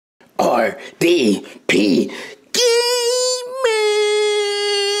R.D.P.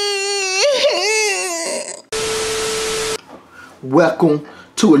 Welcome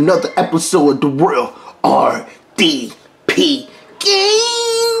to another episode of the real R.D.P. Gamer.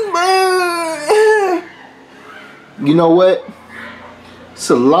 You know what? It's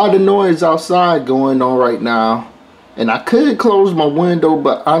a lot of noise outside going on right now, and I could close my window,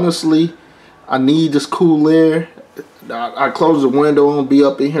 but honestly, I need this cool air. I close the window and be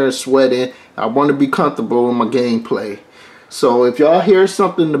up in here sweating. I want to be comfortable in my gameplay. So if y'all hear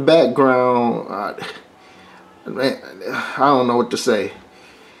something in the background, I don't know what to say.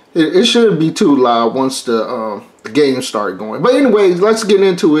 It shouldn't be too loud once the game start going. But anyways, let's get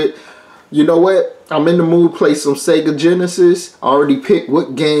into it. You know what? I'm in the mood to play some Sega Genesis. I already picked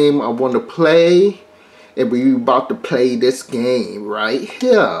what game I want to play, and we about to play this game right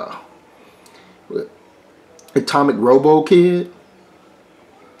here. Atomic Robo-Kid.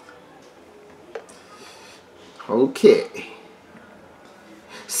 Okay.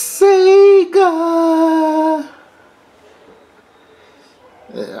 Sega.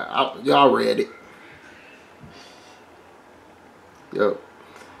 Yeah, y'all read it. Yo.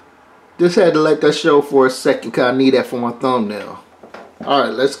 Just had to let that show for a second because I need that for my thumbnail.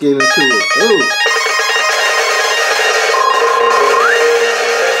 Alright, let's get into it. Ooh.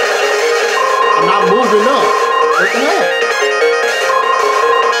 I'm not moving up. What the heck?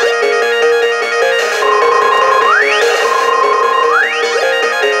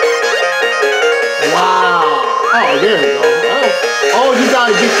 Wow. Oh, there you go. Oh, you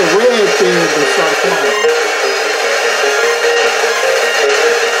gotta get the red thing to start flying.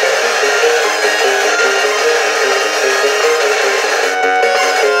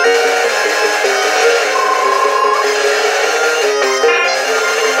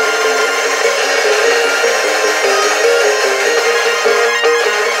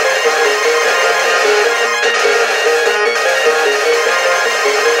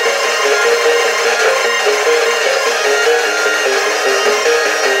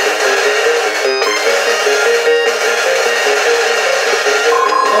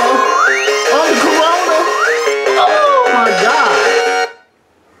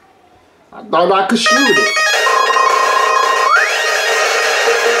 Thought I could shoot it.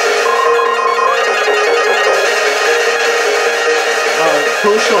 Alright,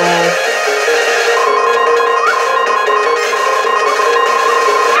 push on.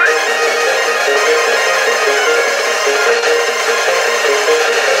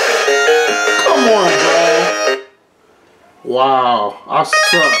 Come on, bro. Wow, I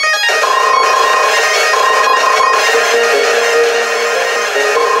suck.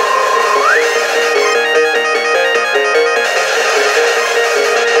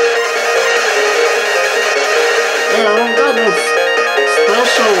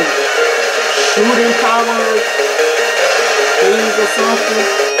 Special shooting power things or something.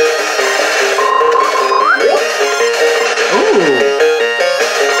 Ooh.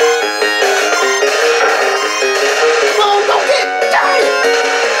 No, don't get died.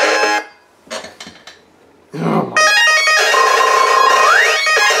 Oh my.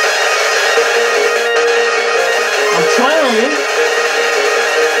 I'm trying.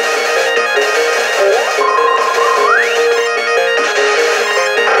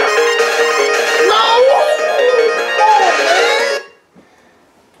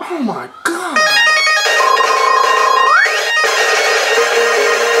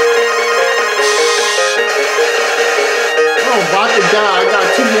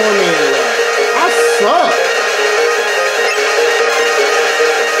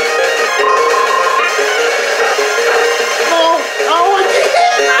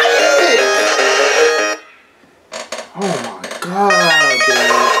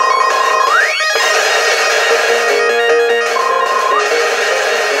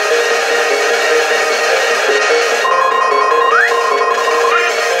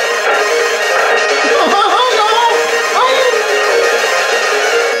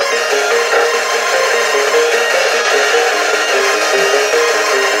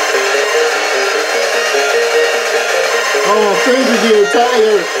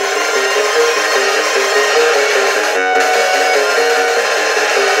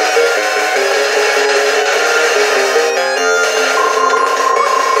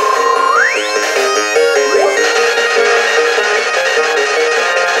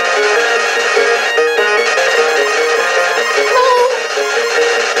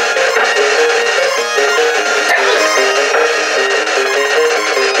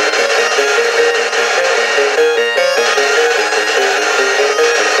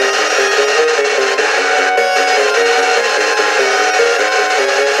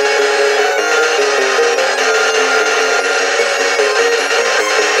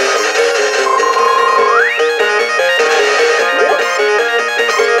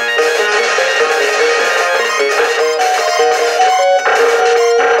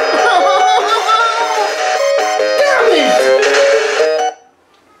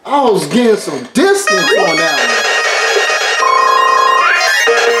 getting some distance on that one.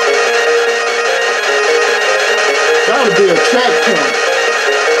 That would be a checkpoint.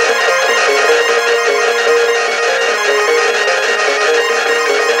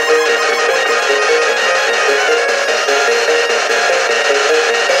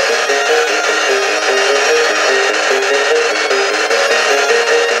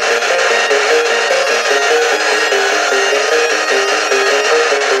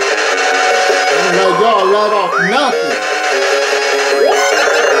 Y'all let off nothing.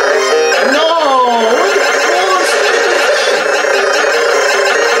 No!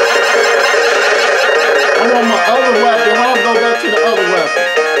 I want my other weapon. I'll go back to the other weapon.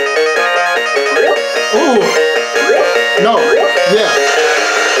 Ooh. No. Yeah.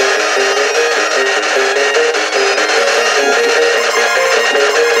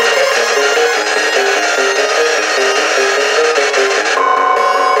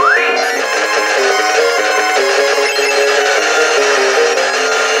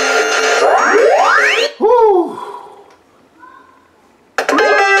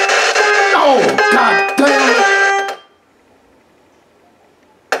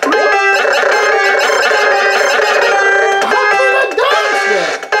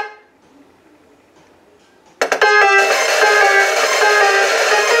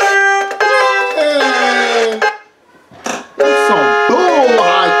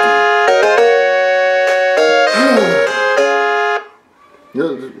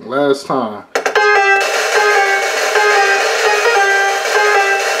 Last time.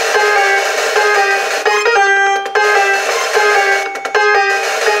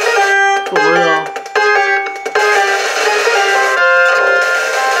 For real.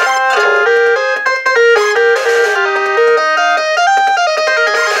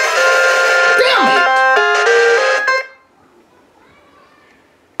 Damn it!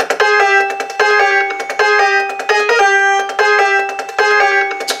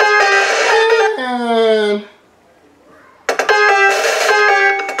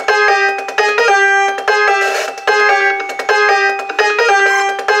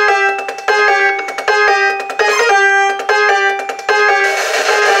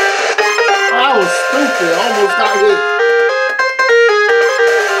 Stupid, almost got hit.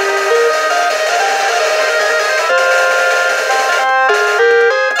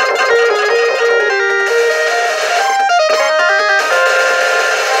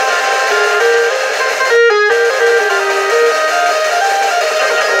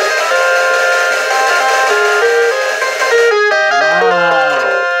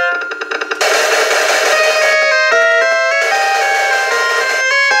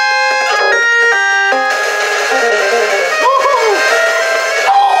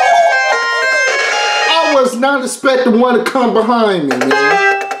 Not expecting one to come behind me, man.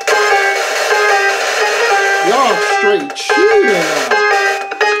 Y'all straight cheating now.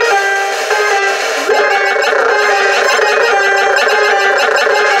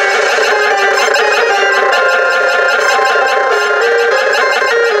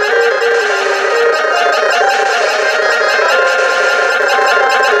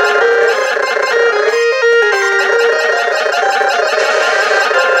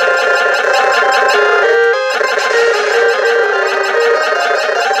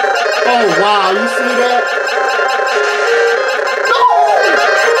 Oh wow, you see that? No!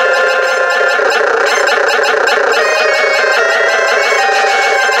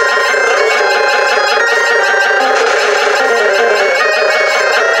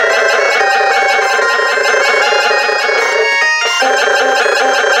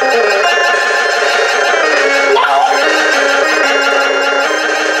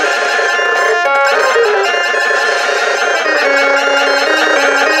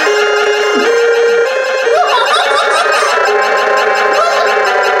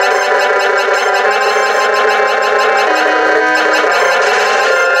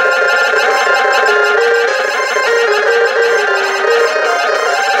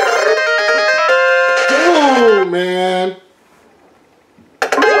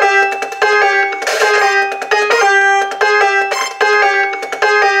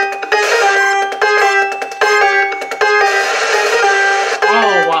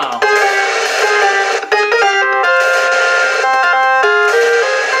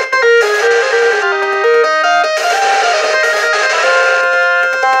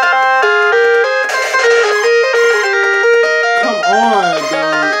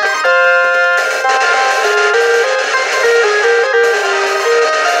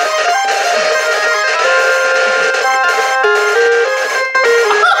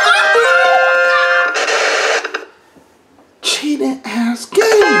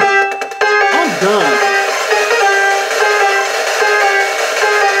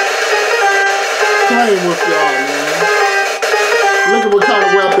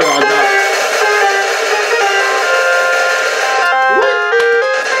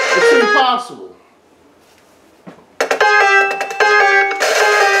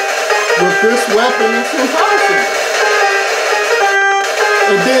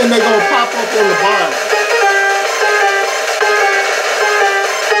 And then they gonna pop up on the bottom.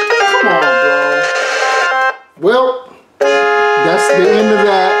 Come on, bro. Well, that's the end of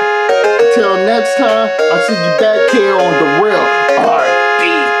that. Until next time, I'll see you back here on Darrell. R.D.P.